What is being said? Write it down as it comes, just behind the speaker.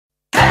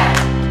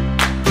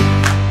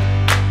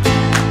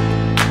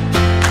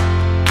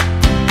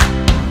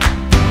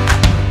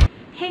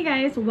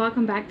guys,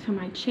 welcome back to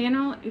my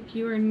channel. If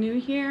you are new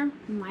here,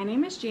 my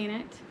name is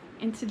Janet,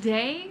 and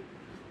today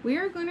we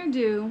are going to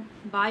do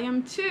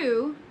volume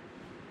 2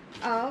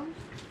 of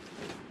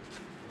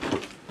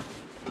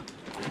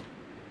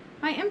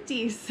my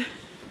empties.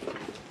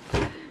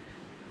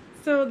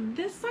 So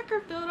this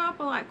sucker filled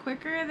up a lot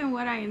quicker than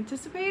what I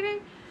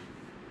anticipated,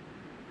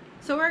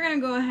 so we're going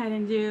to go ahead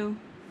and do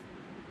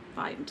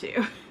volume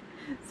 2.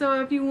 So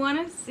if you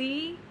want to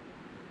see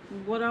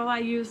what all I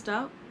used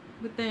up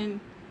within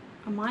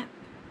a month,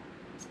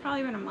 it's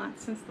probably been a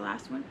month since the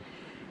last one,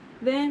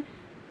 then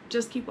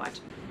just keep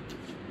watching.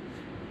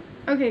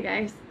 Okay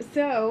guys,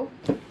 so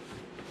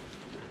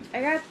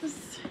I got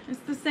this, it's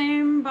the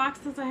same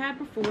box as I had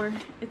before.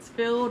 It's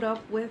filled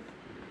up with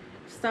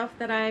stuff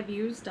that I've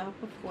used up,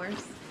 of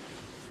course,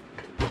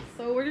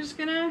 so we're just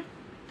gonna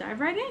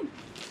dive right in.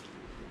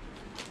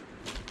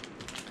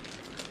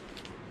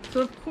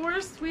 So of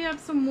course we have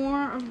some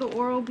more of the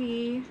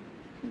Oral-B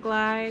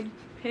Glide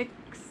picks.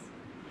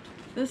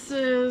 This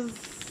is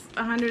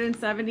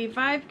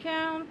 175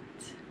 count.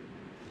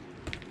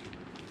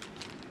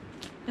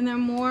 And then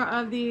more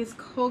of these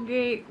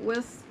Colgate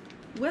Wisp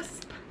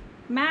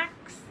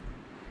Max.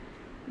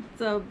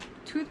 It's a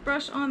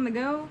toothbrush on the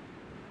go.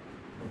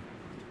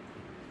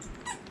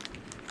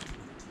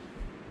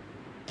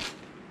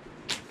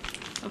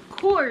 Of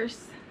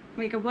course,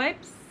 makeup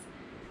wipes,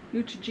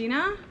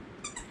 Neutrogena.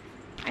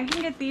 I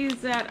can get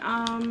these at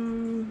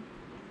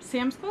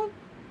Sam's Club.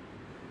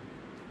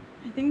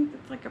 I think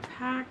it's like a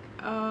pack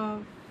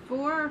of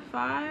 4 or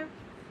 5.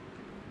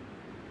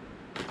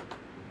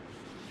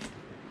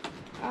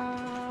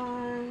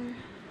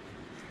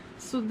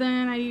 So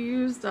then I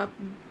used up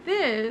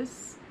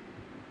this.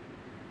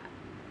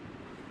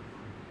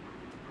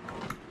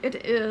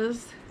 It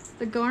is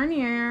the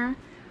Garnier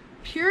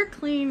Pure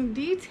Clean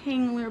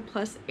Detangler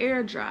Plus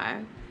Air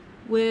Dry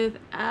with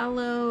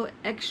aloe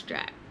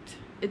extract.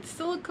 It's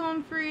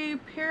silicone free,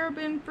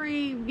 paraben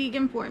free,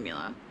 vegan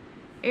formula.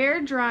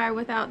 Air dry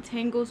without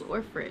tangles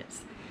or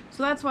frizz.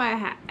 So that's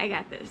why I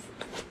got this.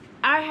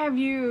 I have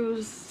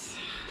used,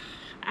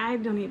 I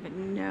don't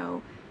even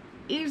know,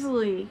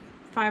 easily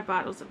 5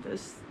 bottles of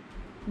this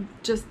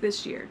just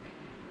this year.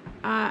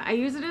 I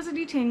use it as a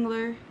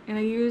detangler, and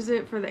I use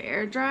it for the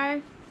air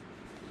dry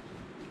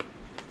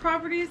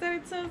properties that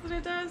it says that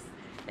it does.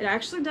 It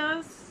actually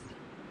does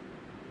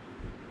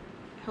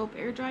help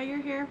air dry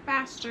your hair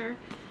faster,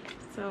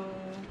 so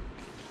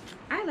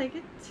I like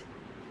it.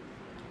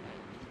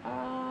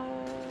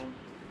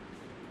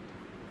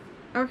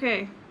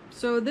 Okay,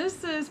 so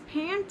this is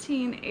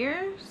Pantene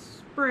Air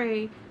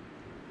Spray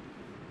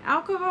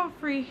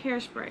alcohol-free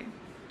hairspray.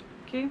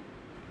 Okay,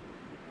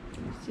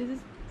 see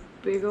this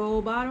big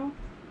old bottle?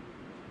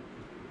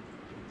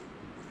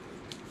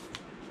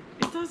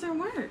 It doesn't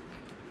work.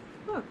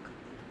 Look,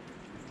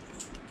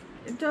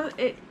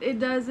 it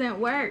doesn't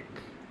work.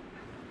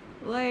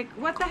 Like,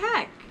 what the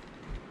heck?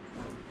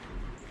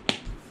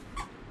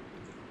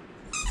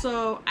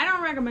 So I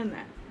don't recommend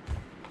that.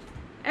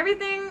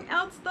 Everything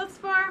else thus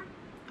far,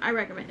 I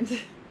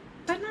recommend,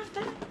 but not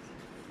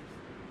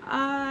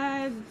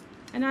that.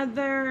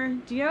 Another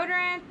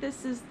deodorant.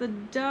 This is the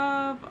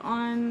Dove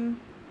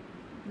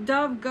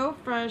Go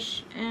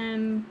Fresh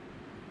and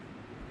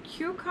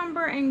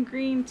cucumber and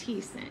green tea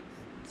scent.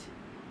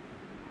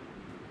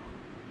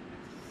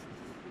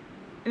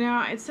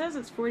 Now it says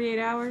it's 48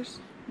 hours.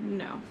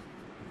 No,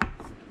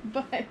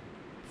 but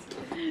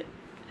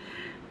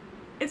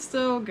it's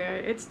still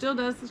good. It still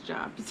does its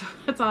job, so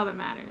that's all that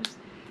matters.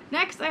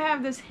 Next, I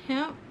have this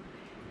hemp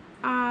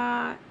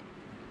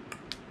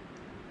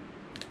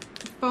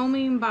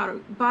foaming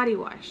body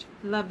wash.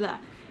 Blah blah.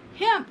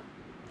 Hemp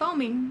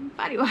foaming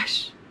body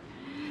wash.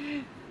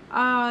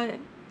 I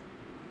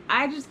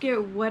just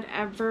get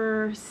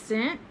whatever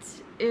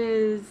scent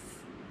is.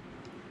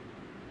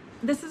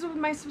 This is what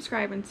my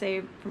subscribe and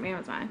save from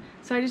Amazon.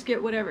 So I just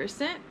get whatever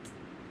scent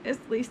is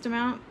the least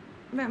amount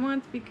that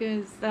month,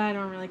 because I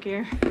don't really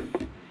care.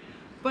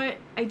 But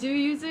I do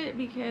use it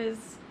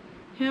because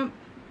hemp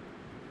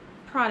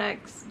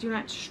products do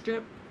not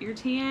strip your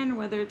tan,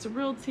 whether it's a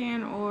real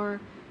tan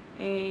or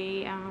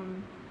a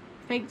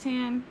fake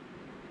tan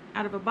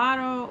out of a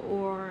bottle,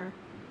 or,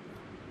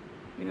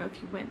 you know,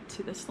 if you went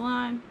to the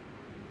salon.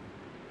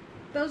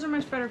 Those are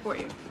much better for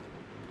you.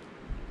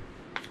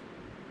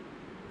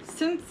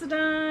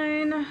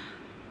 Sensodyne.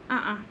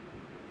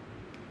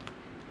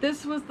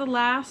 This was the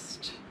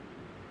last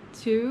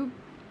tube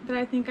that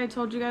I think I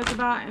told you guys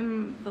about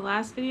in the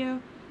last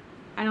video.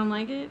 I don't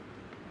like it.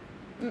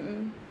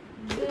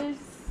 This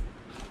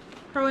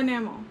Pro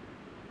Enamel.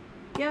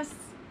 Yes.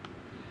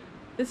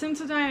 The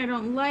Sensodyne I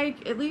don't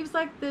like. It leaves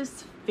like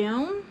this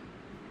film,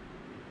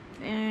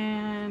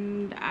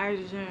 and I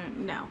just,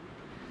 no.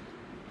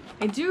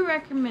 I do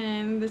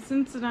recommend the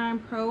Sensodyne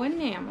Pro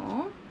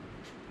Enamel.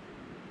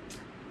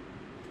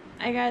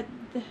 I got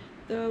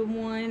the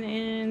one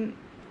in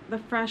the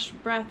Fresh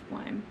Breath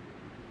one.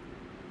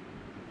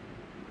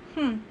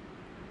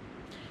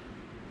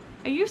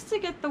 I used to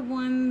get the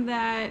one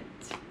that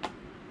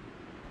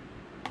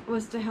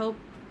was to help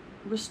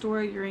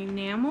restore your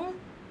enamel.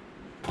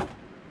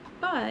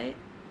 But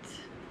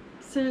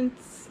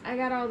since I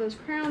got all those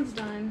crowns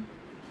done,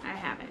 I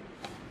haven't.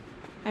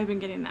 I've been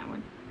getting that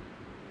one.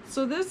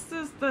 So this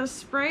is the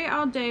Spray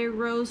All Day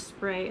Rose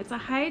Spray. It's a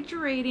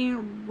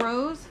hydrating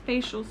rose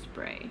facial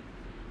spray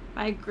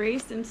by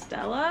Grace and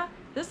Stella.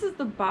 This is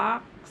the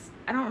box.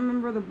 I don't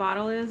remember what the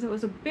bottle is. It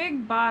was a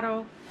big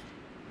bottle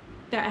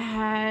that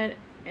had,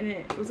 and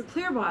it was a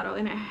clear bottle,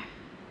 and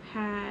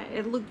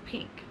it looked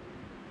pink.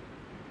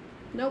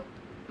 Nope,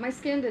 my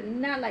skin did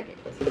not like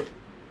it.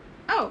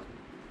 Oh,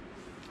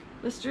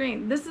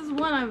 Listerine. This is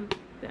one of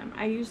them.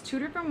 I used 2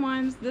 different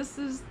ones. This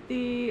is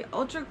the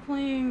Ultra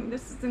Clean.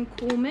 This is in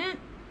Cool Mint.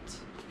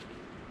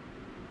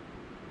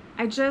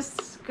 I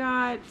just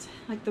got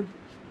like the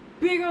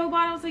big old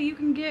bottles that you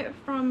can get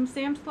from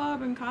Sam's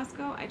Club and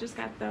Costco. I just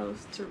got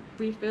those to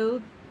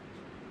refill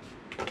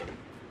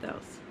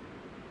those.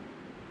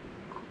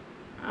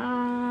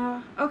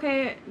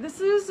 Okay, this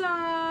is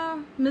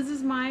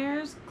Mrs.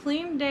 Meyer's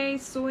Clean Day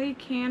Soy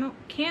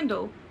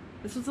Candle.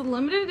 This was a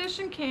limited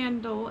edition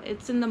candle.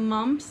 It's in the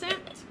mum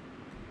scent.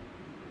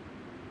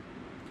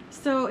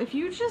 So if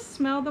you just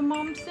smell the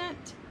mum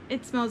scent,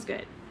 it smells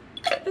good.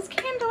 This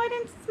candle, I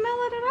didn't smell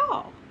it at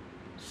all.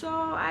 So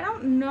I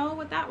don't know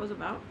what that was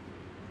about.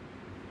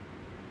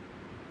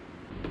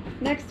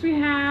 Next we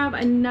have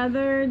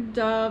another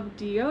Dove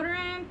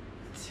deodorant.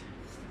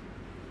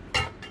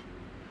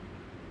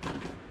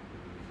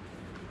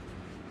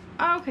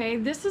 Okay,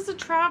 this is a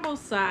travel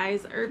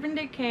size Urban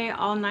Decay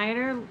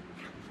All-Nighter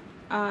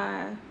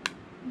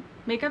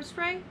makeup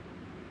spray,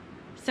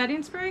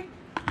 setting spray.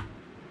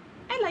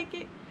 I like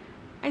it.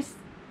 I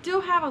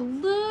still have a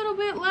little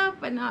bit left,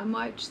 but not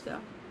much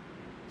though.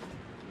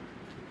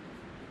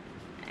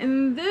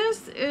 And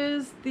this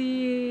is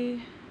the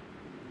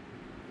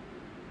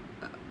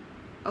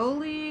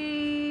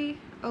Ole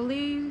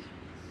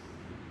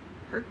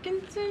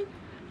Herkinson.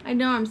 I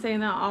know I'm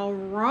saying that all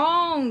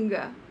wrong.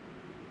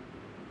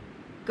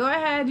 Go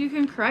ahead, you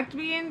can correct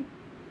me in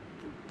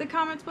the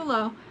comments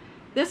below.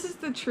 This is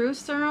the True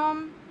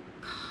Serum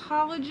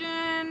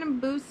Collagen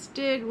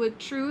Boosted with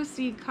True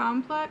C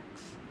Complex.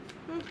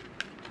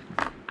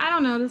 I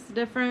don't notice the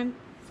difference,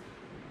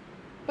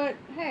 but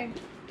hey,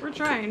 we're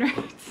trying,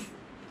 right?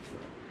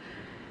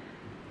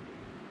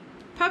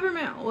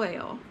 Peppermint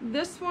oil.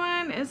 This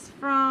one is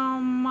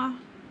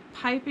from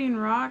Piping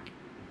Rock.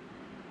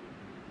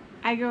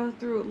 I go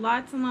through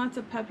lots and lots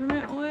of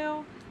peppermint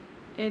oil.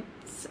 It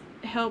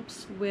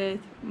helps with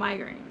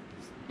migraines,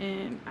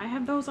 and I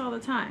have those all the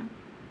time.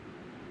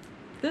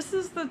 This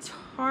is the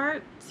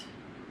Tarte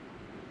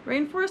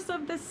Rainforest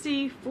of the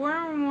Sea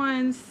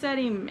 4-in-1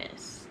 Setting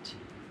Mist.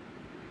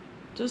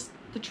 Just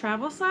the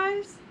travel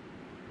size.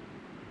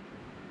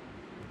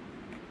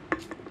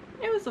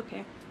 It was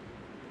okay.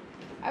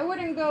 I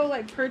wouldn't go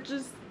like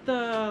purchase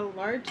the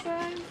large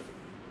size,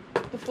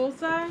 the full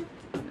size.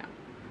 No.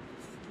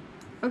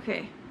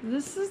 Okay,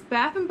 this is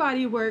Bath and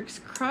Body Works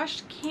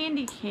Crushed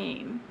Candy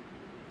Cane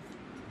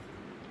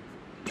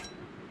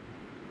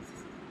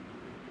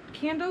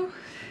candle.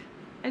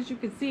 As you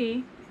can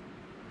see,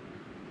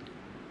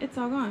 it's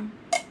all gone.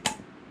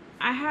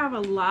 I have a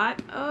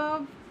lot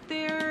of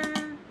their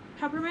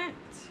peppermint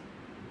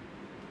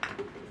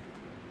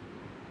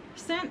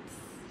scents,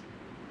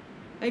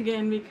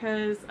 again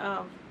because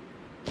of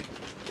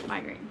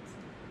migraines.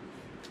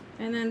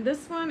 And then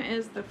this one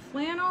is the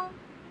flannel.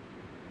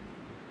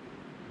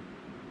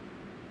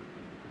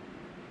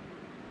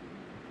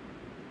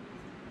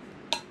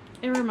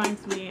 It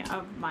reminds me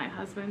of my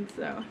husband,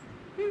 so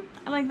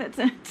I like that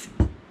scent.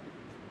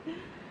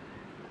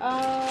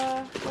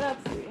 What else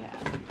do we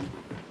have?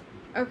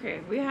 Okay,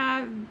 we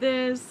have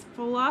this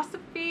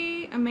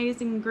Philosophy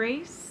Amazing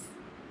Grace.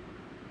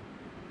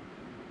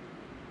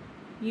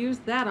 Use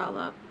that all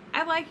up.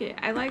 I like it.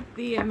 I like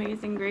the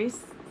Amazing Grace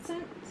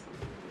scent.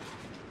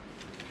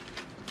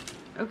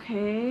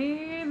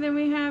 Okay, then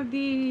we have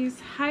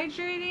these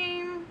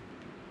hydrating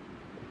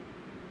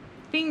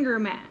finger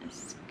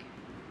mask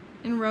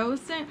in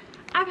rose scent.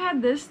 I've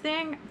had this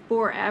thing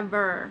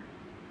forever.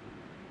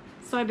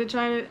 So I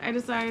decided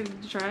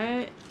to try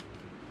it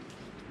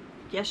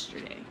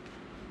yesterday.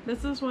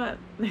 This is what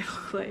they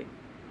look like.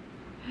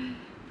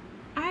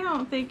 I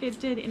don't think it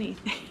did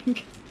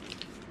anything.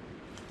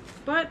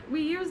 But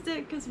we used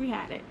it because we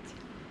had it.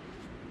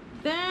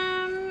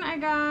 Then I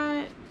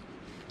got...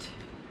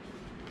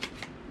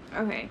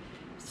 Okay,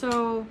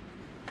 so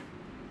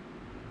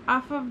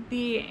off of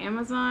the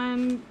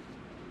Amazon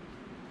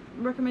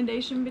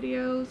recommendation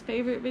videos,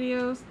 favorite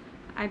videos,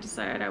 I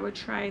decided I would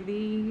try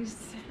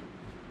these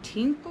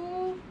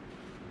Tinkle.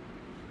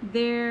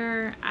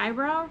 They're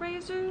eyebrow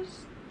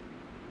razors.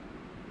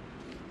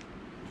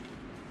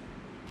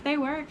 They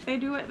work. They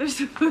do what they're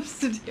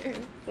supposed to do.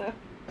 So.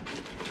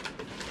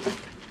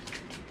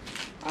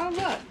 Oh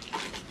look,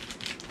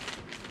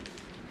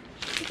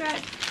 we got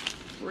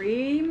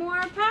 3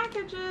 more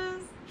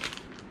packages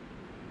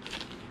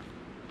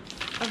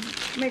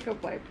of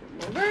makeup wipe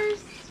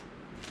reverse.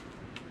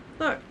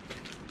 Look,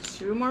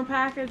 2 more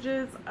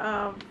packages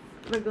of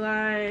the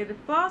Glide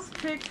Floss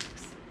Pick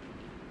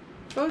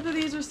Both of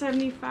these are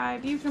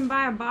 $75. You can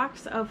buy a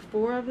box of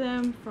 4 of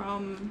them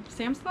from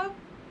Sam's Club,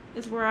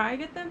 is where I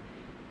get them,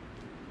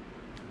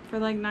 for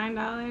like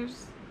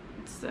 $9.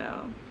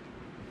 So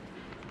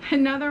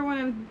another one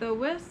of the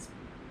Wisps.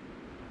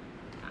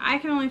 I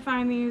can only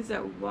find these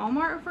at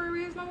Walmart for a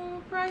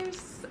reasonable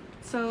price.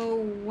 So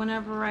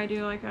whenever I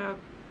do like a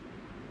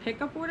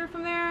pickup order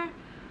from there,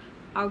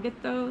 I'll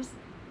get those.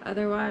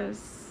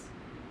 Otherwise,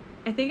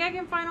 I think I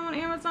can find them on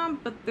Amazon,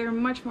 but they're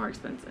much more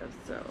expensive,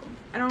 so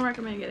I don't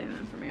recommend getting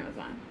them from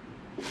Amazon.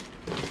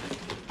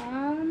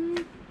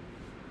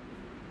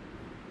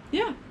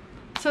 Yeah,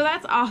 so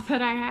that's all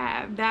that I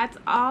have. That's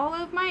all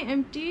of my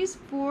empties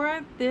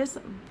for this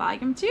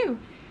volume 2.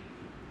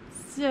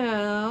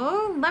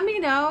 So let me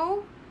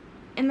know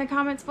in the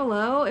comments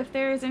below if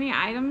there's any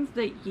items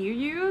that you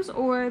use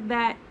or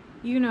that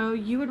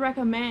you would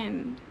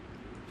recommend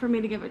for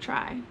me to give a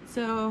try.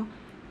 So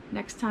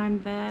next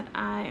time that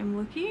I am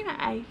looking,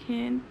 I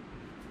can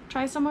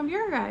try some of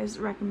your guys'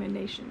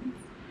 recommendations,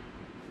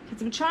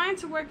 because I'm trying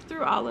to work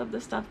through all of the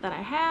stuff that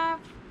I have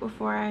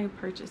before I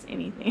purchase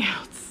anything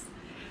else.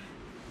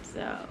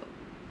 So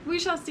we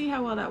shall see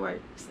how well that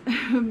works.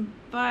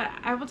 But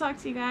I will talk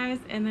to you guys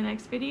in the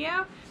next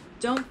video.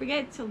 Don't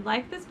forget to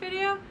like this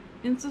video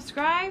and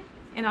subscribe,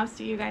 and I'll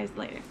see you guys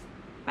later.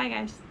 Bye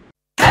guys.